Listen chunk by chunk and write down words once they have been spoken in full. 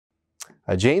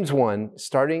James 1,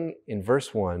 starting in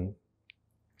verse 1,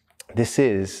 this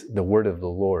is the word of the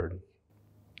Lord.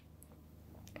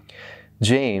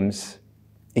 James,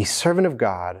 a servant of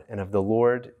God and of the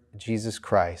Lord Jesus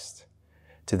Christ,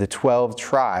 to the 12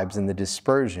 tribes in the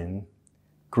dispersion,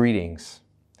 greetings.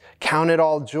 Count it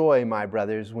all joy, my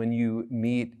brothers, when you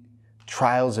meet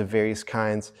trials of various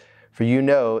kinds, for you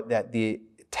know that the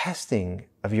testing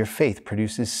of your faith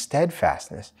produces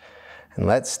steadfastness. And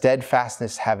let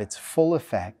steadfastness have its full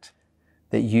effect,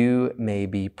 that you may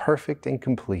be perfect and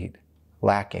complete,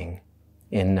 lacking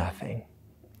in nothing.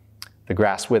 The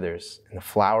grass withers and the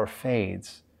flower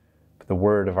fades, but the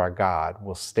word of our God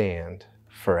will stand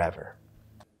forever.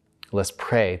 Let's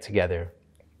pray together.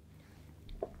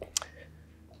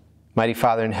 Mighty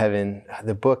Father in heaven,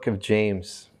 the book of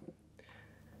James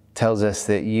tells us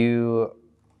that you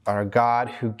are a God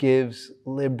who gives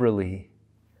liberally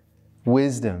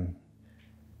wisdom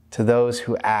to those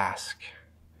who ask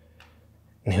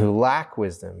and who lack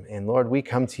wisdom. And Lord, we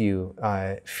come to you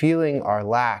feeling our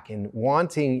lack and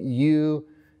wanting you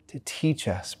to teach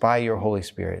us by your Holy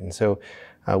Spirit. And so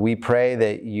we pray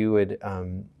that you would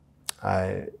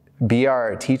be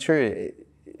our teacher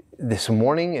this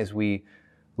morning as we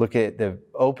look at the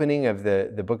opening of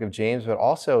the book of James, but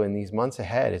also in these months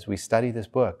ahead as we study this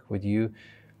book. Would you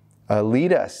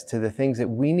lead us to the things that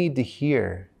we need to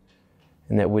hear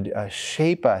and that would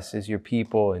shape us as your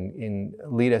people and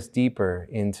lead us deeper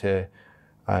into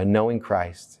knowing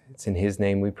Christ. It's in his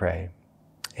name we pray.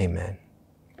 Amen.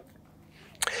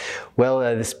 Well,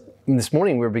 this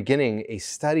morning we're beginning a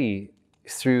study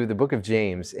through the book of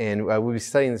James, and we'll be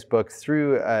studying this book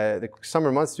through the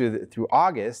summer months through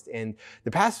August. And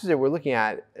the passage that we're looking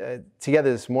at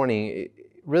together this morning, it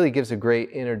really gives a great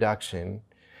introduction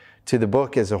to the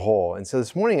book as a whole. And so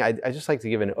this morning I'd just like to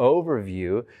give an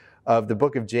overview of the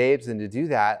book of James, and to do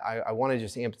that I want to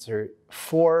just answer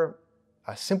 4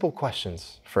 simple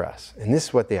questions for us. And this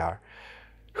is what they are.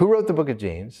 Who wrote the book of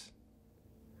James?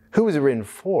 Who was it written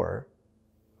for?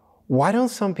 Why don't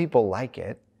some people like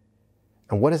it?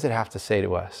 And what does it have to say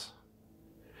to us?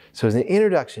 So as an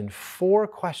introduction, 4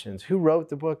 questions. Who wrote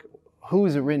the book? Who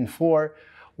is it written for?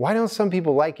 Why don't some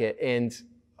people like it? And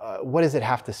what does it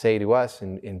have to say to us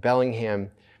in Bellingham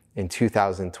in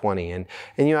 2020? And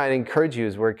I'd encourage you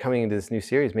as we're coming into this new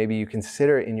series, maybe you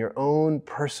consider in your own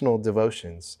personal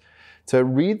devotions to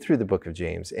read through the book of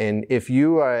James. And if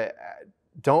you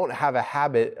don't have a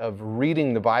habit of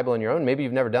reading the Bible on your own, maybe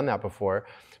you've never done that before,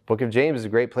 book of James is a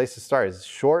great place to start. It's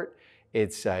short.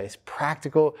 It's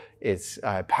practical, it's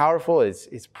powerful,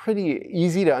 it's pretty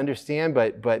easy to understand,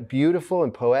 but beautiful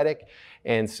and poetic.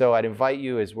 And so I'd invite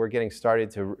you as we're getting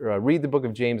started to read the book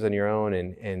of James on your own,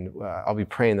 and I'll be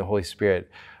praying the Holy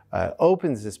Spirit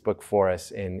opens this book for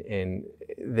us and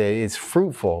that it's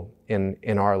fruitful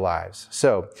in our lives.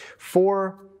 So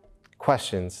 4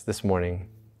 questions this morning,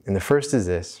 and the first is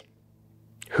this: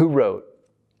 who wrote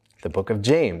the book of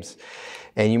James?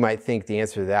 And you might think the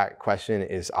answer to that question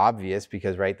is obvious,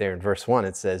 because right there in verse 1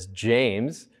 it says,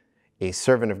 James, a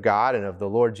servant of God and of the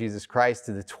Lord Jesus Christ,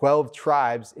 to the 12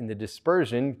 tribes in the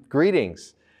dispersion,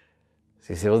 greetings.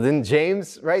 So you say, well, didn't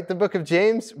James write the book of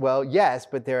James? Well, yes,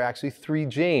 but there are actually 3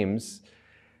 Jameses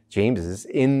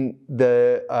in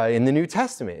the New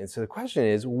Testament. And so the question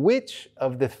is, which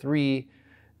of the 3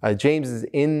 Jameses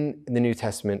in the New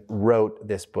Testament wrote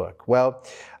this book? Well,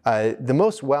 the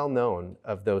most well-known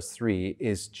of those 3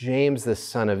 is James, the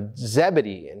son of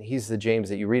Zebedee. And he's the James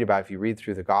that you read about if you read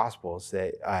through the Gospels,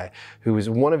 who was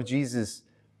one of Jesus'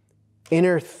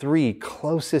 inner 3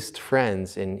 closest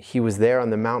friends. And he was there on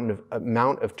the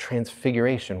Mount of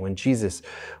Transfiguration when Jesus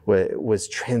was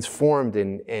transformed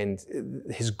and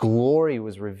his glory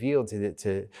was revealed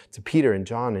to Peter and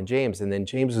John and James. And then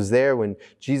James was there when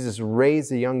Jesus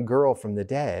raised a young girl from the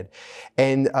dead.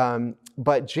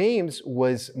 But James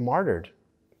was martyred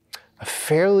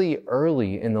fairly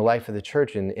early in the life of the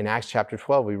church. In Acts chapter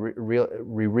 12,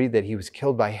 we read that he was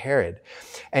killed by Herod.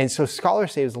 And so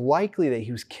scholars say it was likely that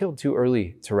he was killed too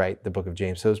early to write the book of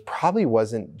James. So it probably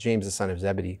wasn't James, the son of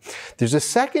Zebedee. There's a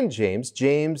second James,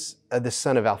 the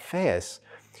son of Alphaeus.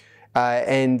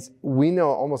 And we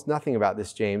know almost nothing about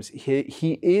this James.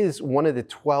 He is one of the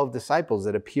 12 disciples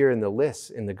that appear in the lists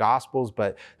in the Gospels,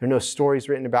 but there are no stories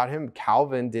written about him.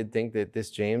 Calvin did think that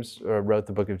this James wrote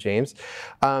the book of James.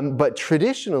 But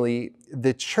traditionally,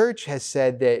 the church has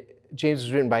said that James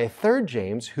was written by a third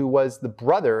James, who was the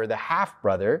brother or the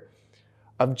half-brother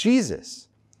of Jesus.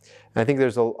 And I think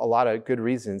there's a lot of good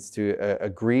reasons to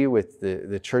agree with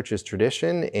the church's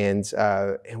tradition. And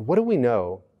what do we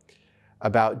know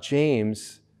about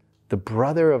James, the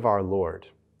brother of our Lord?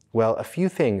 Well, a few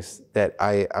things that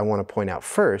I want to point out.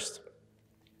 First,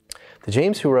 The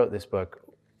James who wrote this book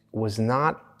was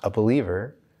not a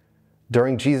believer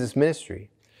during Jesus' ministry.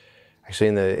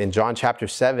 Actually, in John chapter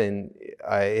 7,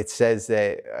 it says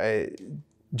that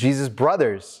Jesus'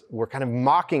 brothers were kind of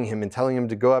mocking him and telling him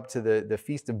to go up to the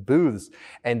Feast of Booths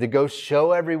and to go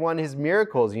show everyone his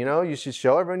miracles. You know, you should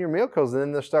show everyone your miracles and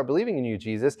then they'll start believing in you,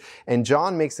 Jesus. And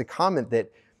John makes the comment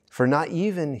that for not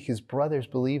even his brothers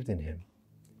believed in him.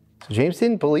 So James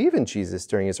didn't believe in Jesus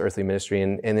during his earthly ministry.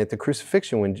 And at the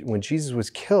crucifixion, when Jesus was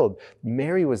killed,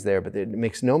 Mary was there, but it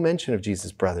makes no mention of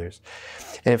Jesus' brothers.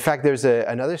 And in fact, there's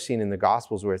another scene in the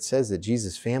Gospels where it says that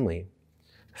Jesus' family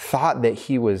thought that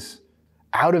he was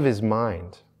out of his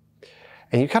mind.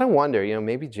 And you kind of wonder, you know,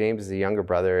 maybe James is the younger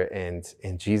brother and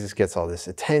Jesus gets all this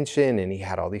attention and he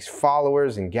had all these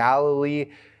followers in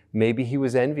Galilee. Maybe he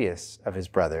was envious of his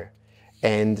brother.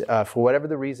 And for whatever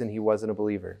the reason, he wasn't a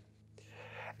believer.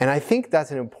 And I think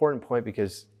that's an important point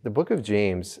because the book of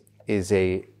James is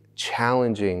a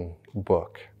challenging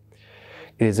book.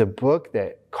 It is a book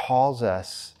that calls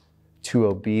us to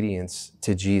obedience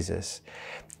to Jesus.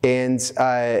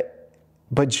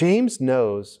 But James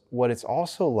knows what it's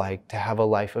also like to have a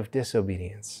life of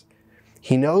disobedience.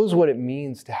 He knows what it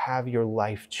means to have your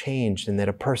life changed and that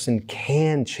a person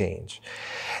can change.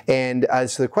 And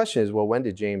so the question is, well, when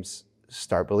did James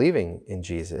start believing in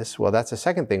Jesus? Well, that's the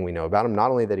second thing we know about him.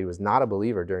 Not only that he was not a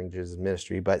believer during Jesus'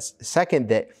 ministry, but second,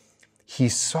 that he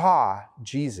saw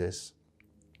Jesus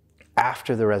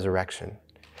after the resurrection.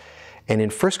 And in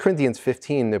 1 Corinthians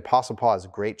 15, the Apostle Paul has a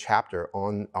great chapter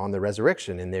on the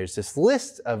resurrection. And there's this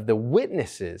list of the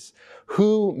witnesses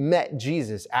who met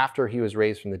Jesus after he was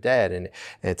raised from the dead. And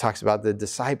it talks about the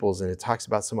disciples, and it talks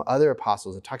about some other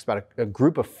apostles. It talks about a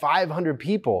group of 500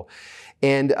 people.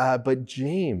 But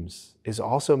James is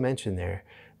also mentioned there.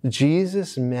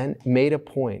 Jesus made a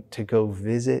point to go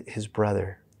visit his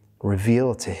brother,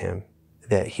 reveal to him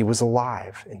that he was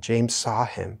alive, and James saw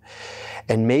him.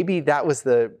 And maybe that was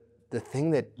the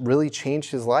thing that really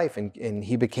changed his life, and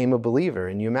he became a believer.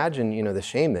 And you imagine, you know, the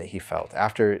shame that he felt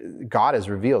after God has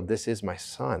revealed, this is my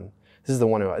son. This is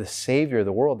the Savior of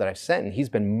the world that I've sent. And he's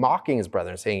been mocking his brother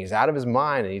and saying he's out of his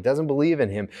mind and he doesn't believe in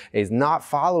him. And he's not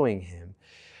following him.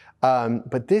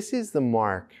 But this is the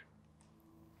mark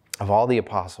of all the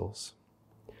apostles,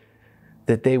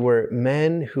 that they were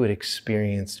men who had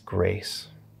experienced grace.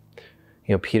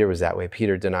 You know, Peter was that way.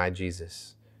 Peter denied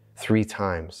Jesus 3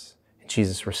 times.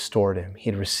 Jesus restored him. He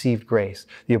had received grace.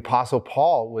 The Apostle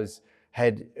Paul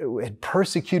had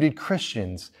persecuted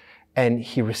Christians, and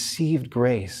he received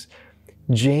grace.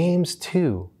 James,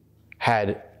 too,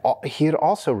 had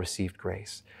also received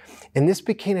grace. And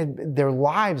their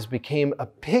lives became a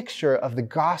picture of the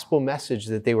gospel message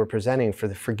that they were presenting for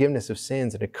the forgiveness of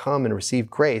sins and to come and receive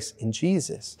grace in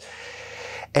Jesus.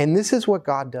 And this is what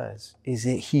God does, is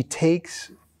that he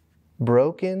takes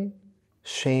broken,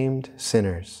 shamed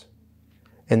sinners,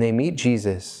 and they meet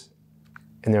Jesus,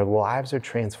 and their lives are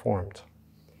transformed.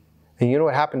 And you know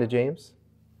what happened to James?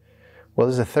 Well,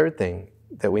 there's a third thing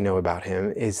that we know about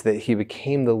him, is that he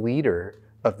became the leader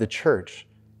of the church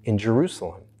in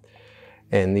Jerusalem.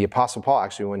 And the Apostle Paul,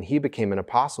 actually, when he became an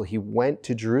apostle, he went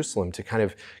to Jerusalem to kind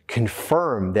of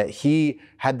confirm that he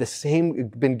had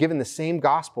been given the same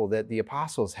gospel that the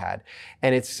apostles had.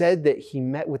 And it said that he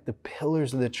met with the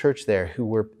pillars of the church there,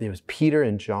 there was Peter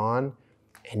and John,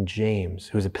 and James,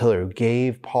 who was a pillar, who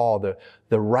gave Paul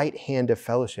the right hand of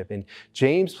fellowship. And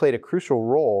James played a crucial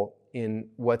role in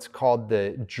what's called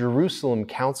the Jerusalem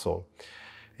Council.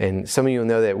 And some of you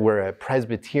know that we're a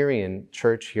Presbyterian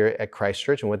church here at Christ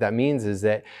Church. And what that means is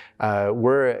that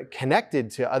we're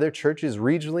connected to other churches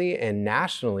regionally and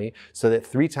nationally, so that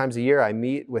 3 times a year I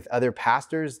meet with other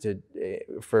pastors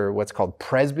for what's called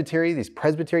presbytery, these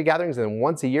presbytery gatherings. And then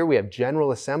once a year we have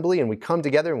General Assembly, and we come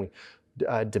together and we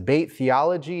debate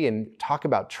theology and talk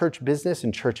about church business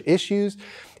and church issues.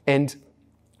 And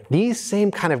these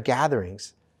same kind of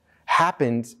gatherings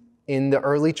happened in the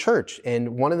early church.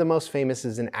 And one of the most famous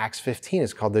is in Acts 15.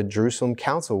 It's called the Jerusalem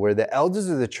Council, where the elders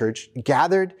of the church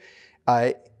gathered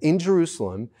in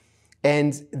Jerusalem,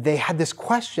 and they had this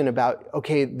question about,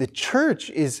 okay, the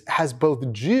church has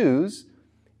both Jews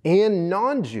and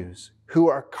non-Jews who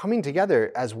are coming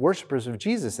together as worshipers of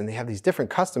Jesus, and they have these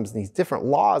different customs and these different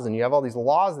laws, and you have all these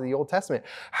laws of the Old Testament.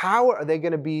 How are they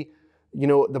going to be, you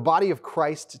know, the body of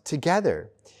Christ together?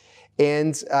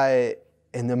 And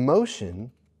the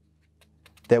motion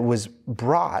that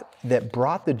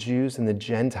brought the Jews and the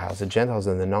Gentiles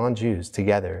and the non-Jews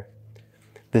together,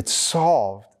 that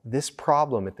solved this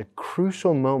problem at the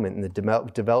crucial moment in the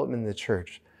development of the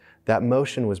church, that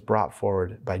motion was brought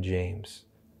forward by James.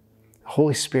 The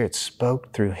Holy Spirit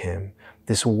spoke through him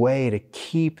this way to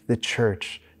keep the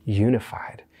church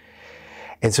unified.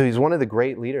 And so he's one of the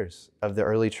great leaders of the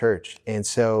early church. And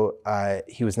so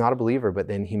he was not a believer, but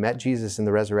then he met Jesus in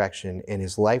the resurrection, and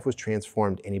his life was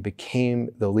transformed, and he became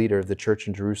the leader of the church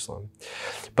in Jerusalem.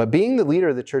 But being the leader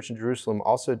of the church in Jerusalem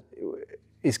also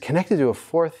is connected to a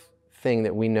fourth thing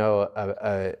that we know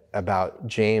about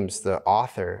James, the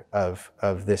author of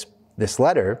this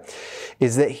letter,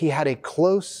 is that he had a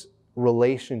close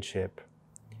relationship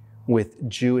with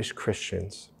Jewish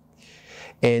Christians.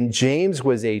 And James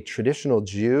was a traditional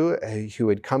Jew who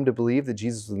had come to believe that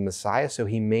Jesus was the Messiah, so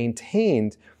he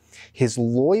maintained his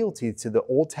loyalty to the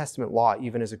Old Testament law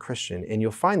even as a Christian. And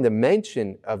you'll find the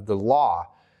mention of the law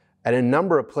at a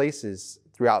number of places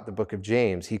throughout the book of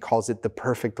James. He calls it the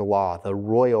perfect law, the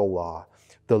royal law,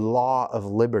 the law of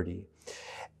liberty.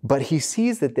 But he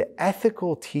sees that the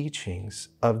ethical teachings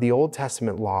of the Old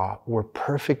Testament law were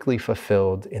perfectly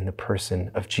fulfilled in the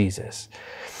person of Jesus.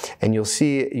 And you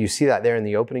see that there in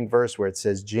the opening verse where it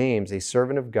says, James, a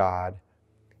servant of God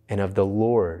and of the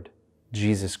Lord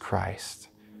Jesus Christ.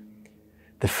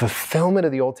 The fulfillment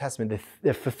of the Old Testament,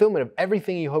 the fulfillment of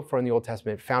everything he hoped for in the Old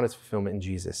Testament found its fulfillment in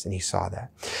Jesus, and he saw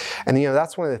that. And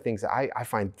that's one of the things that I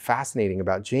find fascinating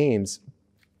about James,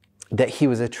 that he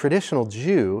was a traditional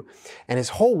Jew, and his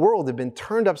whole world had been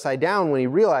turned upside down when he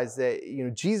realized that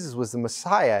Jesus was the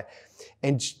Messiah,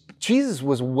 and Jesus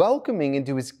was welcoming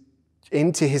into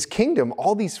his kingdom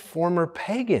all these former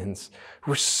pagans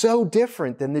who were so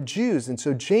different than the Jews. And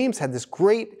so James had this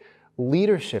great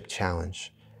leadership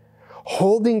challenge,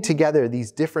 holding together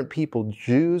these different people,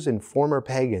 Jews and former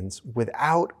pagans,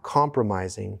 without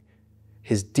compromising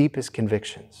his deepest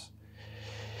convictions.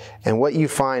 And what you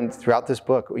find throughout this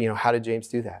book, how did James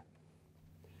do that?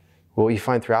 Well, what you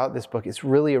find throughout this book is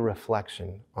really a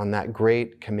reflection on that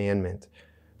great commandment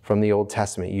from the Old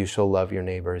Testament, you shall love your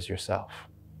neighbor as yourself.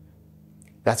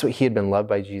 That's what he had been loved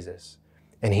by Jesus.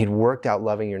 And he'd worked out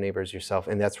loving your neighbor as yourself.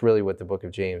 And that's really what the book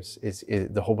of James is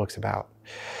the whole book's about.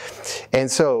 And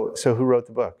so who wrote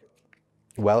the book?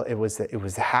 Well, it was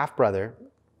the half-brother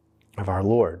of our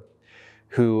Lord,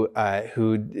 who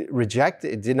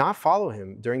did not follow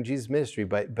him during Jesus' ministry,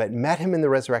 but met him in the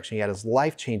resurrection. He had his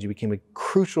life changed. He became a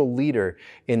crucial leader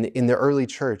in the early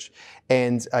church.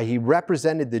 And he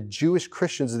represented the Jewish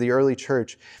Christians of the early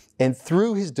church. And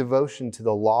through his devotion to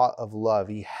the law of love,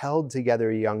 he held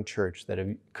together a young church that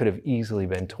could have easily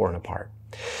been torn apart.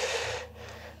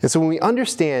 And so when we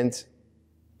understand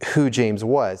who James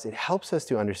was, it helps us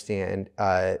to understand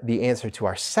the answer to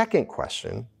our second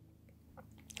question,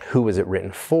 who was it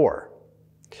written for?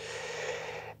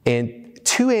 And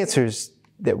two answers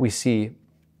that we see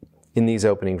in these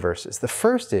opening verses. The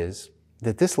first is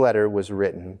that this letter was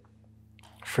written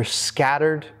for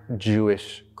scattered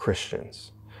Jewish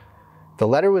Christians. The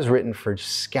letter was written for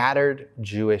scattered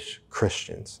Jewish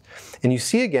Christians. And you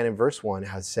see again in verse 1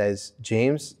 how it says,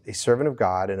 James, a servant of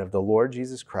God and of the Lord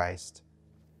Jesus Christ,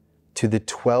 to the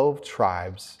 12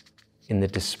 tribes in the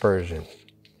dispersion.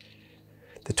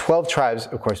 The 12 tribes,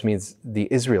 of course, means the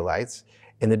Israelites,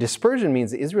 and the dispersion means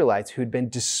the Israelites who had been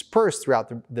dispersed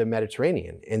throughout the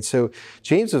Mediterranean. And so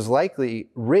James was likely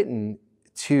written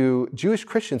to Jewish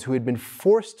Christians who had been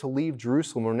forced to leave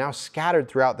Jerusalem, were now scattered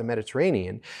throughout the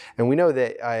Mediterranean. And we know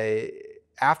that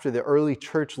after the early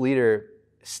church leader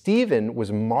Stephen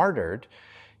was martyred,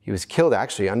 he was killed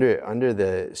actually under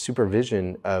the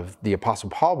supervision of the Apostle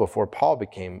Paul before Paul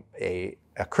became a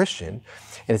Christian.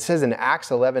 And it says in Acts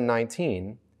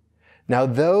 11:19, now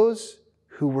those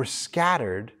who were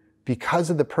scattered because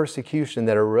of the persecution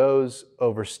that arose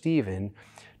over Stephen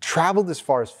traveled as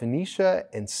far as Phoenicia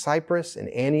and Cyprus and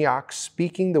Antioch,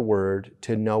 speaking the word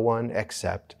to no one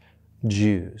except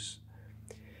Jews.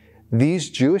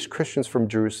 These Jewish Christians from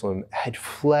Jerusalem had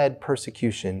fled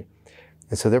persecution,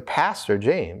 and so their pastor,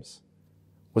 James,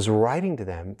 was writing to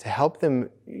them to help them,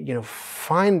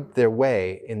 find their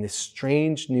way in this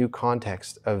strange new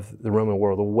context of the Roman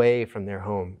world, away from their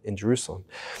home in Jerusalem.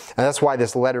 And that's why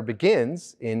this letter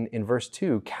begins in verse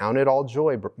 2, count it all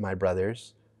joy, my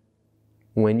brothers,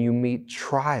 when you meet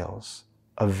trials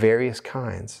of various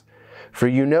kinds, for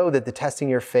you know that the testing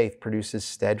your faith produces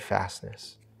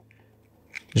steadfastness.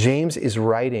 James is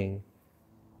writing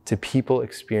to people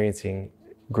experiencing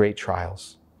great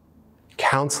trials,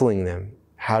 counseling them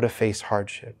how to face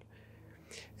hardship.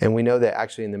 And we know that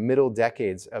actually in the middle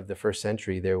decades of the first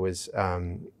century, there was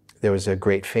a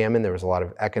great famine. There was a lot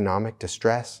of economic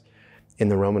distress in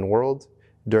the Roman world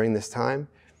during this time,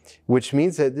 which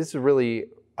means that this is really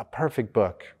a perfect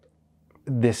book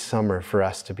this summer for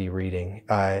us to be reading.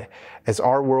 As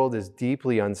our world is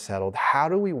deeply unsettled, how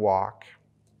do we walk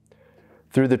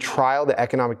through the trial, the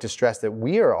economic distress that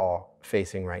we are all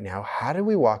facing right now, how do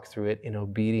we walk through it in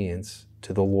obedience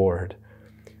to the Lord?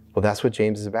 Well, that's what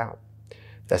James is about.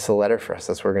 That's the letter for us.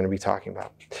 That's what we're going to be talking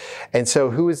about. And so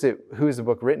who is the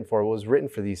book written for? Well, it was written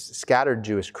for these scattered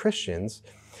Jewish Christians.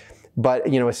 But,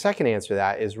 a second answer to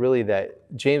that is really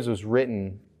that James was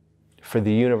written for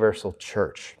the universal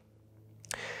church,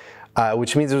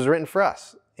 which means it was written for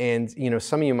us. And,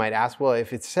 some of you might ask, well,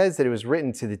 if it says that it was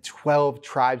written to the 12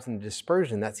 tribes in the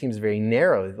dispersion, that seems very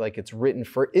narrow, like it's written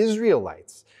for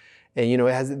Israelites.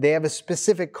 And, they have a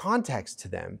specific context to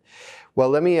them. Well,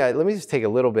 let me just take a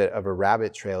little bit of a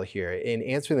rabbit trail here in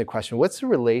answering the question, what's the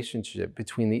relationship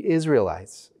between the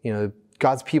Israelites,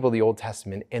 God's people of the Old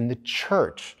Testament, and the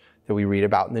church that we read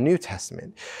about in the New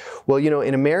Testament? Well,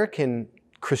 in American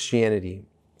Christianity,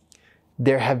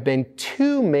 there have been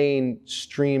two main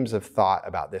streams of thought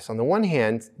about this. On the one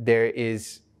hand, there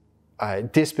is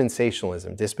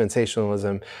dispensationalism.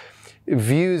 Dispensationalism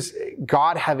views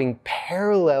God having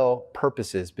parallel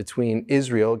purposes between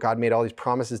Israel. God made all these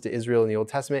promises to Israel in the Old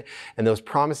Testament, and those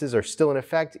promises are still in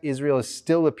effect. Israel is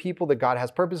still the people that God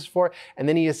has purposes for, and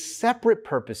then he has separate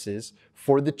purposes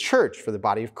for the church, for the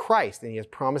body of Christ, and he has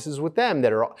promises with them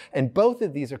and both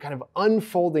of these are kind of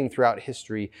unfolding throughout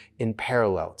history in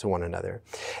parallel to one another.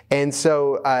 And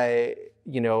so,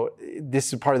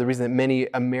 this is part of the reason that many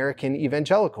American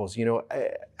evangelicals,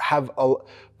 have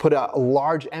put a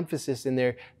large emphasis in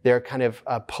their kind of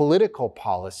political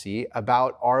policy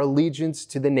about our allegiance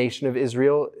to the nation of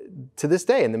Israel to this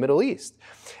day in the Middle East.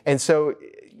 And so,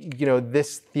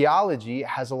 this theology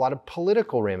has a lot of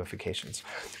political ramifications.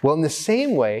 Well, in the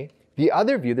same way, the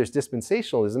other view, there's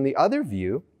dispensationalism, the other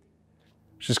view,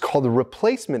 which is called the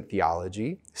replacement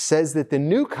theology, says that the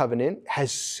new covenant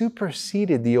has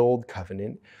superseded the old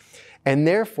covenant, and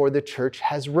therefore the church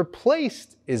has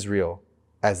replaced Israel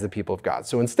as the people of God.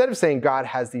 So instead of saying God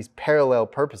has these parallel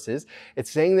purposes,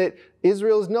 it's saying that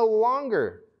Israel is no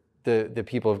longer the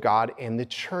people of God and the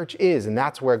church is, and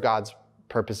that's where God's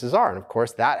purposes are. And of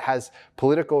course, that has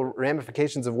political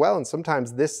ramifications as well, and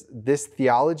sometimes this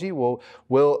theology will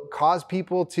cause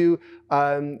people to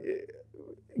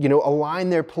align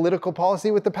their political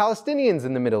policy with the Palestinians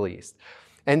in the Middle East.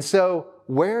 And so,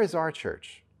 where is our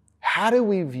church? How do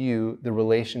we view the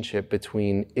relationship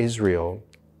between Israel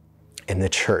and the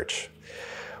church?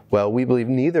 Well, we believe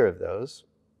neither of those.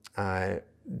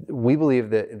 We believe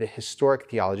that the historic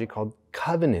theology called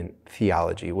covenant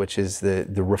theology, which is the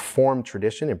Reformed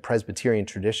tradition and Presbyterian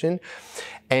tradition.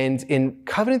 And in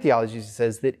covenant theology, it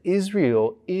says that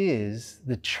Israel is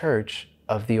the church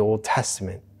of the Old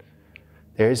Testament.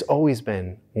 There has always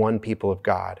been one people of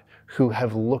God who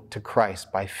have looked to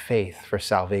Christ by faith for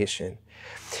salvation.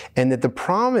 And that the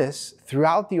promise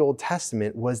throughout the Old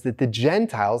Testament was that the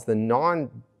Gentiles, the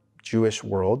non-Jewish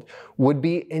world, would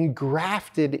be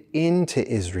engrafted into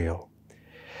Israel.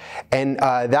 And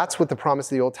that's what the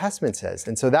promise of the Old Testament says.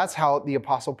 And so that's how the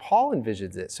Apostle Paul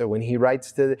envisions it. So when he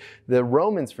writes to the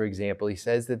Romans, for example, he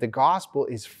says that the gospel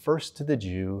is first to the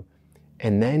Jew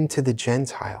and then to the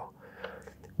Gentile.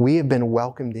 We have been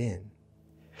welcomed in.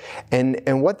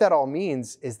 And what that all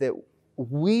means is that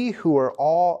we who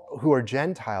are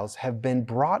Gentiles have been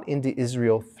brought into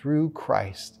Israel through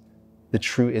Christ, the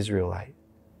true Israelite.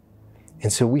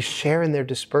 And so we share in their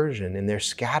dispersion, in their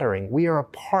scattering. We are a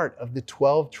part of the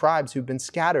 12 tribes who've been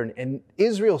scattered, and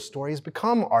Israel's story has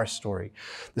become our story.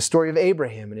 The story of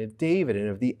Abraham and of David and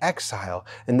of the exile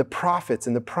and the prophets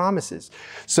and the promises.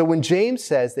 So when James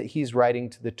says that he's writing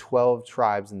to the 12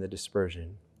 tribes in the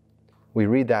dispersion, we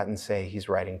read that and say he's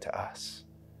writing to us.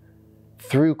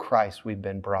 Through Christ, we've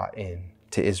been brought in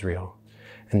to Israel,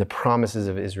 and the promises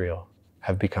of Israel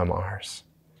have become ours.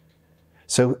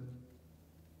 So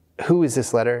who is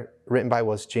this letter written by?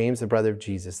 Well, it's James, the brother of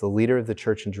Jesus, the leader of the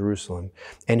church in Jerusalem.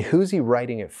 And who's he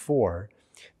writing it for?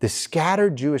 The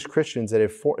scattered Jewish Christians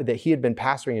that he had been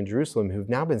pastoring in Jerusalem, who've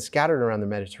now been scattered around the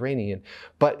Mediterranean,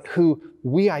 but who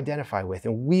we identify with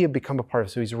and we have become a part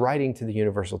of. So he's writing to the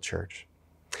universal church.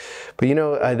 But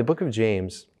the book of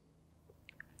James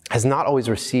has not always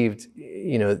received,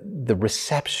 the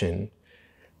reception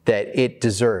that it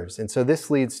deserves. And so this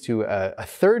leads to a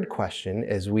third question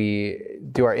as we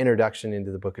do our introduction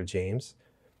into the book of James.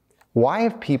 Why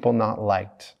have people not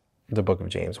liked the book of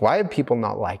James? Why have people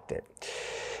not liked it?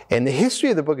 And the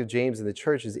history of the book of James in the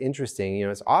church is interesting.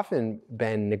 It's often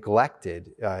been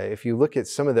neglected. If you look at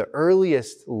some of the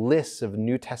earliest lists of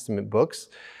New Testament books,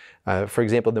 for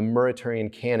example, the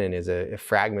Muratorian Canon is a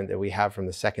fragment that we have from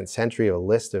the 2nd century, a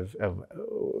list of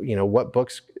what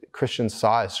books Christians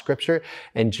saw as scripture,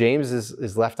 and James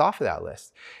is left off of that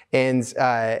list. And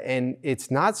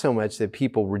it's not so much that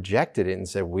people rejected it and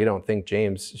said, we don't think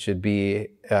James should be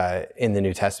in the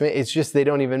New Testament. It's just they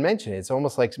don't even mention it. It's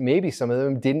almost like maybe some of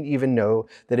them didn't even know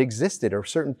that it existed, or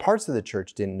certain parts of the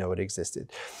church didn't know it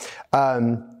existed.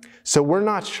 So we're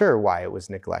not sure why it was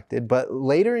neglected, but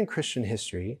later in Christian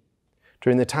history,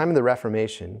 during the time of the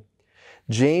Reformation,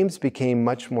 James became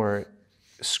much more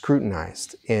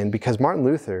scrutinized. And because Martin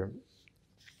Luther,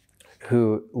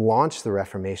 who launched the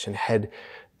Reformation, had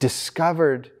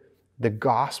discovered the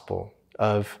gospel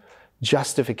of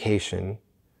justification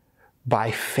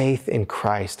by faith in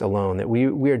Christ alone, that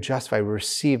we are justified, we're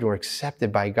received, we're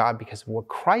accepted by God because of what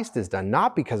Christ has done,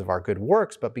 not because of our good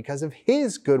works, but because of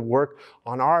his good work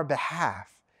on our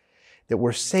behalf, that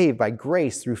we're saved by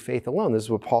grace through faith alone. This is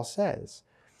what Paul says.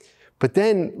 But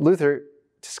then Luther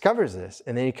discovers this,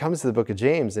 and then he comes to the book of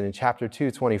James, and in chapter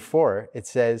 2:24, it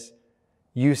says,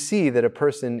 you see that a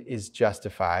person is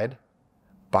justified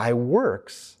by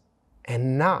works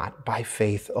and not by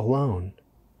faith alone.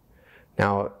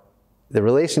 Now, the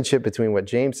relationship between what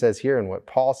James says here and what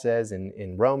Paul says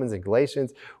in Romans and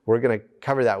Galatians, we're going to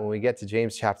cover that when we get to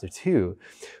James chapter 2.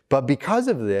 But because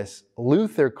of this,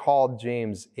 Luther called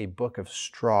James a book of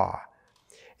straw.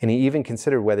 And he even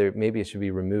considered whether maybe it should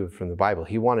be removed from the Bible.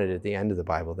 He wanted it at the end of the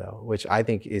Bible, though, which I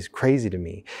think is crazy to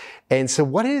me. And so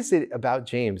what is it about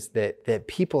James that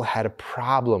people had a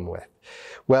problem with?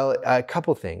 Well, a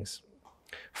couple things.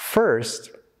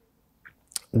 First,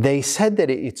 they said that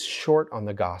it's short on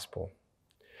the gospel.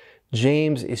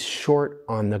 James is short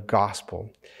on the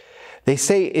gospel. They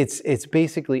say it's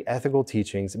basically ethical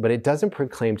teachings, but it doesn't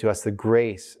proclaim to us the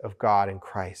grace of God in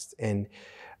Christ. And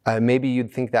maybe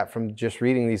you'd think that from just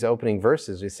reading these opening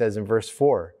verses. It says in verse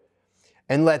 4,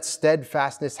 and let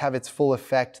steadfastness have its full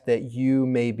effect, that you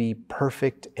may be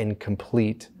perfect and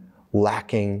complete,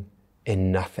 lacking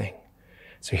in nothing.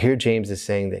 So here James is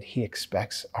saying that he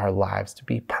expects our lives to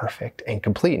be perfect and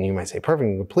complete. And you might say, perfect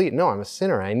and complete? No, I'm a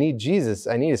sinner. I need Jesus.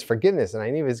 I need his forgiveness, and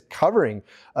I need his covering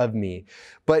of me.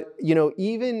 But,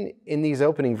 even in these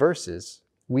opening verses,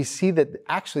 we see that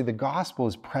actually the gospel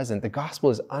is present. The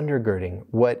gospel is undergirding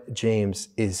what James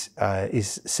is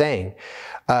saying.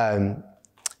 And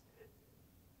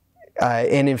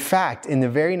in fact, in the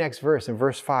very next verse, in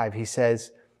verse 5, he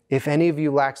says, if any of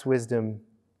you lacks wisdom,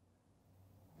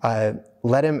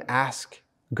 let him ask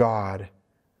God,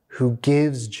 who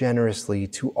gives generously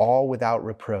to all without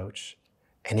reproach,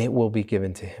 and it will be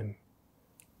given to him.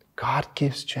 God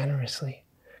gives generously.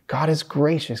 God is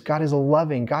gracious. God is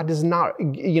loving. God does not,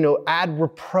 add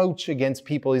reproach against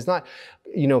people. He's not,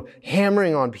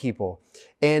 hammering on people.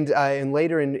 And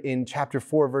later in chapter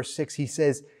 4, verse 6, he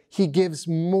says, he gives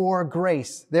more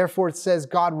grace. Therefore, it says,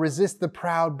 God resists the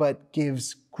proud, but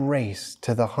gives grace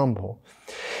to the humble.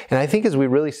 And I think as we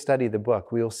really study the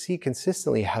book, we'll see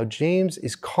consistently how James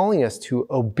is calling us to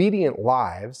obedient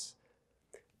lives,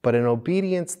 but an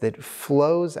obedience that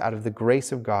flows out of the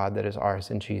grace of God that is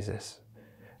ours in Jesus.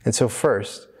 And so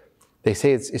first, they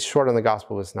say it's short on the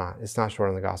gospel, but it's not. It's not short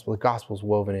on the gospel. The gospel is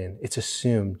woven in. It's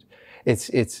assumed.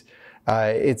 It's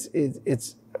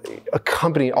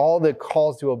accompanied. All the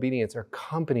calls to obedience are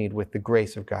accompanied with the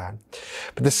grace of God.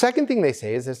 But the second thing they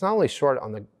say is it's not only short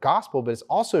on the gospel, but it's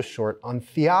also short on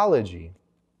theology.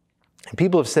 And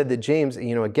people have said that James,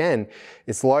 again,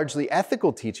 it's largely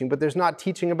ethical teaching, but there's not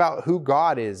teaching about who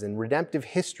God is and redemptive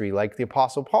history like the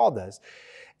Apostle Paul does.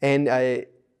 And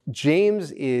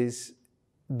James is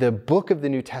the book of the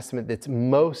New Testament that's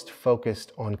most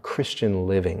focused on Christian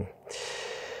living.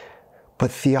 But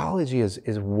theology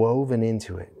is woven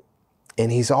into it.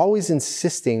 And he's always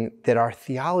insisting that our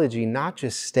theology not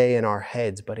just stay in our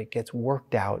heads, but it gets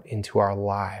worked out into our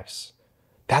lives.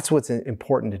 That's what's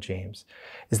important to James,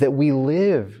 is that we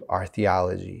live our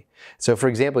theology. So for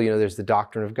example, there's the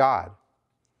doctrine of God.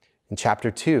 In chapter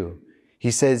 2,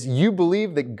 he says, you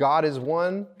believe that God is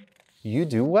one, you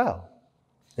do well.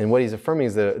 And what he's affirming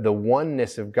is the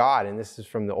oneness of God. And this is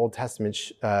from the Old Testament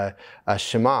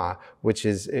Shema,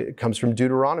 it comes from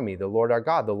Deuteronomy, the Lord our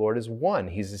God, the Lord is one.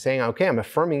 He's saying, okay, I'm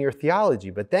affirming your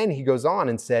theology. But then he goes on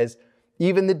and says,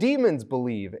 even the demons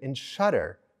believe and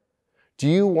shudder. Do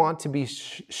you want to be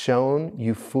shown,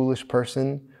 you foolish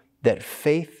person, that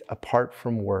faith apart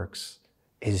from works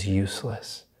is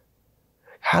useless?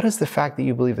 How does the fact that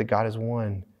you believe that God is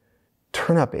one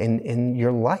turn up in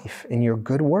your life, in your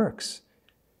good works?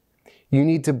 You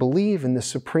need to believe in the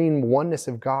supreme oneness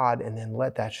of God and then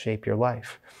let that shape your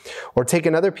life. Or take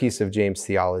another piece of James'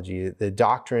 theology, the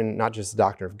doctrine, not just the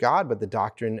doctrine of God, but the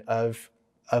doctrine of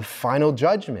final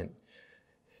judgment.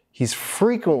 He's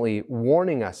frequently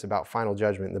warning us about final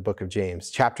judgment in the book of James.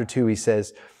 Chapter 2, he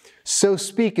says, "So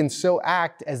speak and so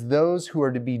act as those who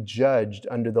are to be judged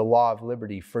under the law of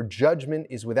liberty, for judgment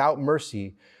is without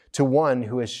mercy to one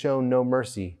who has shown no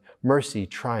mercy. Mercy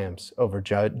triumphs over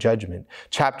judgment."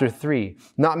 Chapter 3,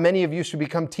 "Not many of you should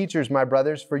become teachers, my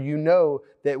brothers, for you know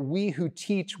that we who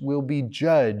teach will be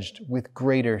judged with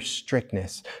greater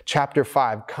strictness." Chapter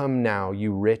 5, "Come now,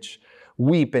 you rich,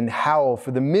 weep and howl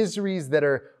for the miseries that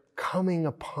are coming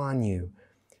upon you."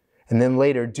 And then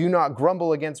later, "Do not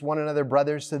grumble against one another,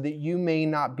 brothers, so that you may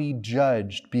not be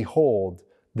judged. Behold,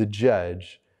 the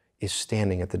judge is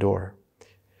standing at the door."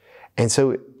 And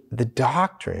so the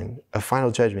doctrine of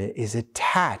final judgment is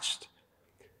attached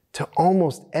to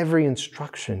almost every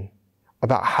instruction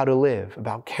about how to live,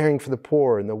 about caring for the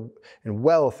poor and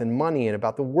wealth and money, and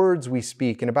about the words we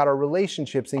speak, and about our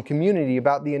relationships and community,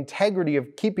 about the integrity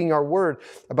of keeping our word,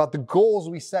 about the goals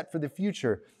we set for the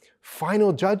future.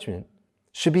 Final judgment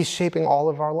should be shaping all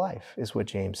of our life, is what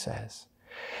James says.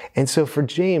 And so for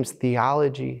James,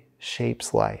 theology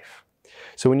shapes life.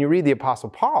 So when you read the Apostle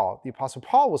Paul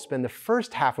will spend the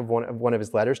first half of one of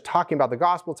his letters talking about the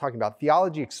gospel, talking about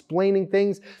theology, explaining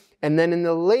things. And then in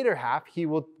the later half, he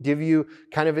will give you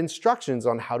kind of instructions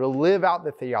on how to live out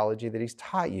the theology that he's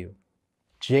taught you.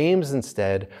 James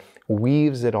instead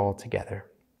weaves it all together.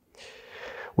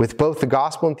 With both the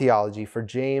gospel and theology, for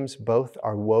James, both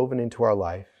are woven into our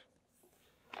life.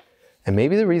 And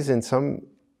maybe the reason some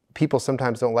people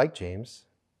sometimes don't like James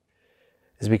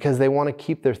is because they want to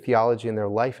keep their theology and their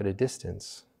life at a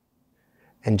distance.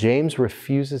 And James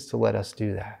refuses to let us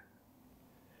do that.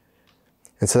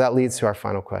 And so that leads to our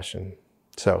final question.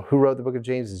 So who wrote the book of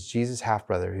James? Is Jesus'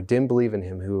 half-brother who didn't believe in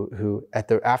him, who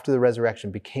after the resurrection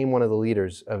became one of the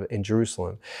leaders in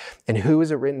Jerusalem. And who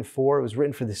was it written for? It was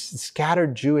written for the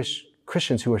scattered Jewish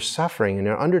Christians who are suffering and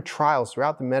are under trials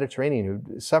throughout the Mediterranean,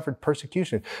 who suffered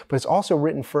persecution. But it's also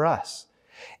written for us.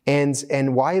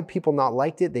 And why have people not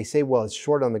liked it? They say, well, it's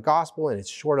short on the gospel and it's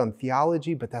short on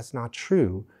theology, but that's not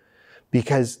true.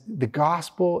 Because the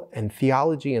gospel and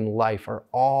theology and life are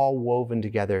all woven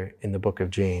together in the book of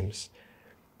James.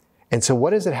 And so what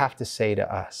does it have to say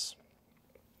to us?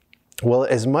 Well,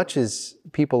 as much as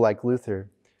people like Luther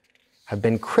have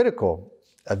been critical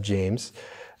of James,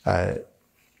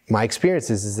 my experience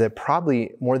is that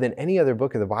probably more than any other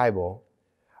book of the Bible,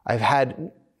 I've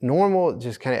had normal,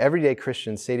 just kind of everyday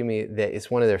Christians say to me that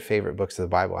it's one of their favorite books of the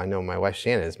Bible. I know my wife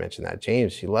Shannon has mentioned that.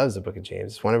 James, she loves the book of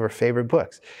James. It's one of her favorite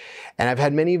books. And I've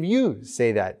had many of you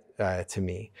say that to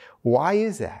me. Why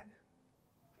is that?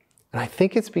 And I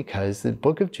think it's because the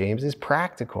book of James is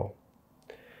practical.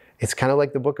 It's kind of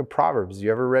like the book of Proverbs.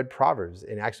 You ever read Proverbs?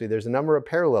 And actually there's a number of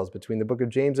parallels between the book of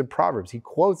James and Proverbs. He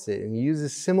quotes it and he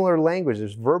uses similar language.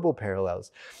 There's verbal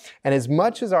parallels. And as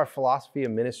much as our philosophy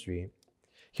of ministry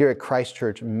here at Christ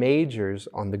Church majors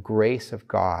on the grace of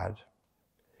God,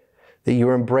 that you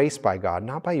are embraced by God,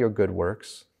 not by your good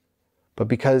works, but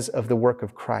because of the work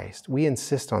of Christ. We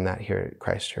insist on that here at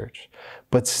Christ Church.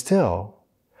 But still,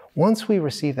 once we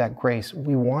receive that grace,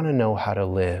 we want to know how to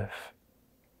live.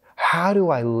 How do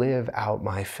I live out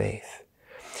my faith?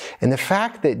 And the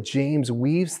fact that James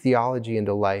weaves theology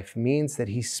into life means that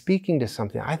he's speaking to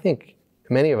something I think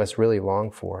many of us really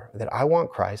long for, that I want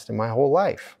Christ in my whole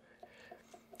life.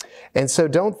 And so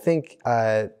don't think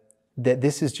that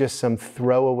this is just some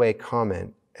throwaway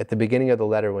comment at the beginning of the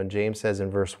letter when James says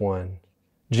in verse 1,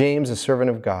 James, a servant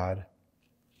of God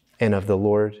and of the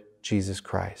Lord Jesus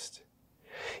Christ.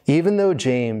 Even though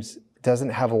James doesn't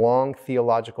have long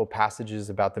theological passages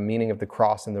about the meaning of the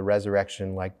cross and the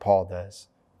resurrection like Paul does,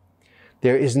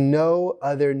 there is no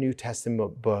other New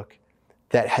Testament book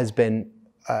that has been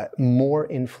more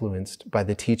influenced by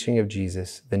the teaching of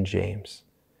Jesus than James.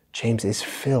 James is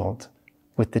filled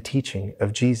with the teaching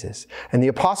of Jesus. And the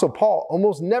Apostle Paul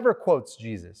almost never quotes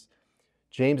Jesus.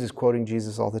 James is quoting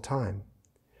Jesus all the time.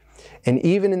 And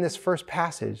even in this first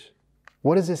passage,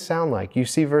 what does this sound like? You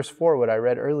see verse 4, what I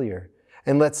read earlier.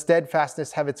 And let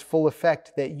steadfastness have its full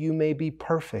effect, that you may be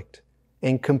perfect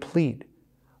and complete,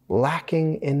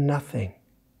 lacking in nothing.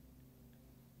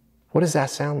 What does that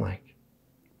sound like?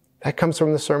 That comes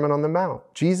from the Sermon on the Mount.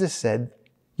 Jesus said,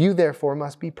 you therefore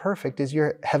must be perfect as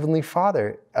your heavenly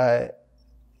Father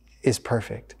is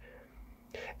perfect.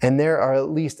 And there are at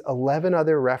least 11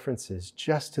 other references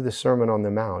just to the Sermon on the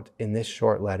Mount in this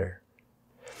short letter.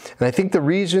 And I think the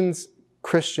reasons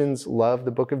Christians love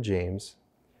the book of James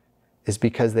is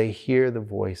because they hear the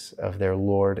voice of their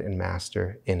Lord and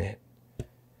Master in it.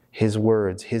 His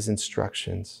words, his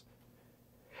instructions.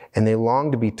 And they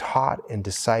long to be taught and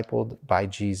discipled by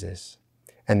Jesus.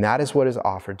 And that is what is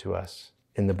offered to us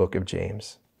in the book of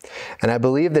James. And I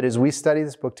believe that as we study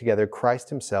this book together, Christ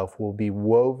himself will be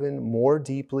woven more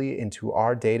deeply into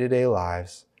our day-to-day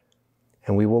lives,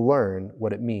 and we will learn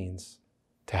what it means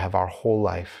to have our whole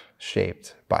life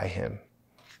shaped by him.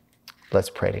 Let's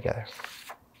pray together.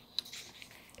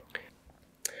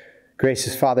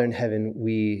 Gracious Father in heaven,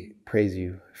 we praise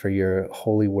you for your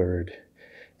holy word.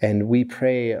 And we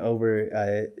pray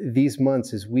over these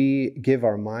months as we give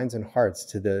our minds and hearts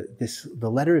to the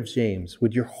letter of James.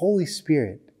 Would your Holy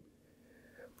Spirit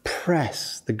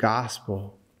press the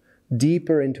gospel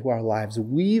deeper into our lives,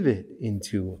 weave it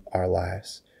into our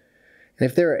lives. And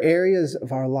if there are areas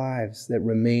of our lives that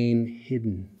remain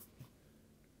hidden,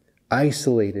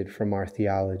 isolated from our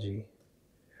theology,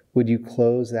 would you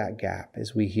close that gap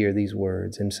as we hear these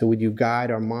words? And so would you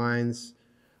guide our minds,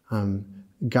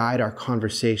 guide our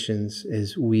conversations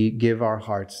as we give our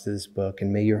hearts to this book,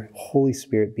 and may your Holy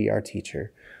Spirit be our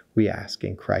teacher, we ask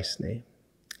in Christ's name.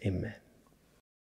 Amen.